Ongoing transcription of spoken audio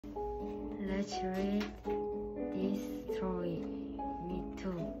Let's read this story. Me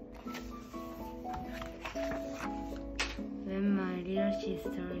too. When my little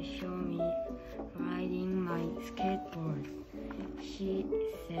sister showed me riding my skateboard, she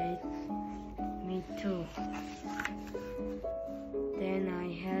said, "Me too." Then I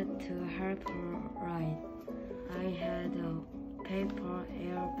had to help her ride. I had a paper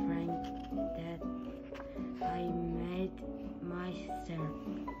airplane that I made myself.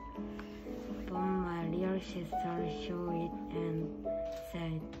 But my little sister saw it and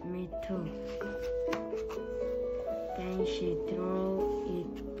said, "Me too." Then she threw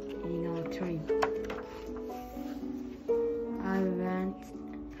it in a tree. I went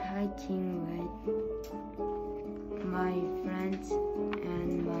hiking with my friends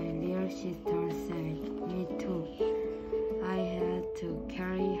and my little sister said, "Me too." I had to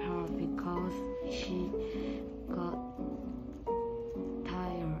carry her because she got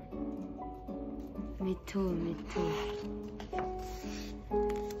tired. Me too, me too.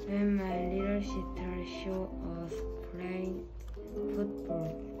 When my little sister saw us playing football,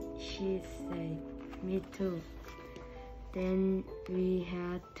 she said, "Me too." Then we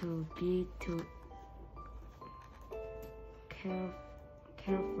had to be too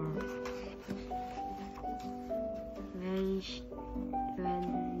careful.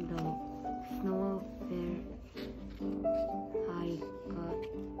 When the snow fell, I got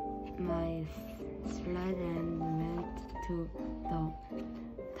my sled and went to the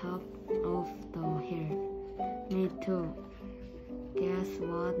top of the hill. Me too. Guess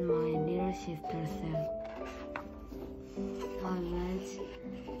what my little sister said? I went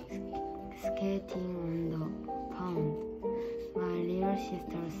skating on the pond. My little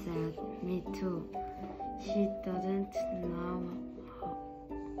sister said, "Me too." She doesn't know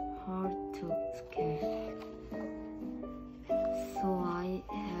how to skate, so I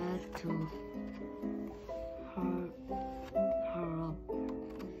had to hold her up.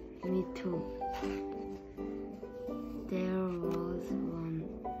 Me too. There was one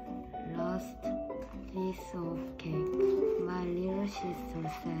last piece of cake. My little sister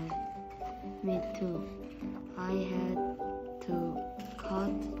said, "Me too." I had to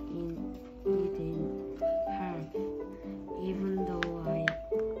cut it in half, even though I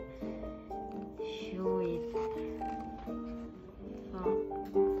showed it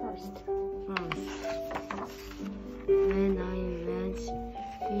first. When I went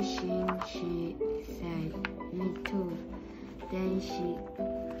fishing, she said, "Me too." Then she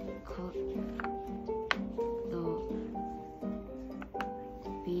caught the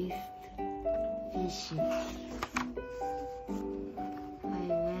biggest fish. I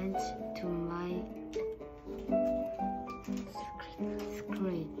went to my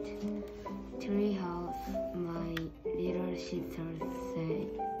secret treehouse. My little sister said,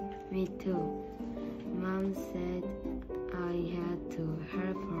 "Me too." Mom said I had to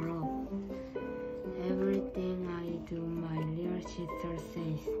help her up. Everything I do, my little sister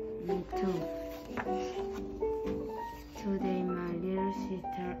says, "Me too." Today, my little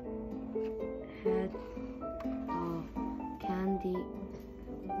sister had a candy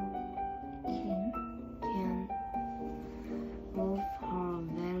can of her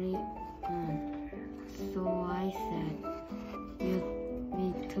very own. So I said, "Me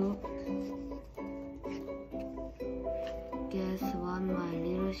too." Guess what my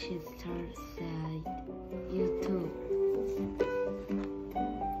little sister said? "You too."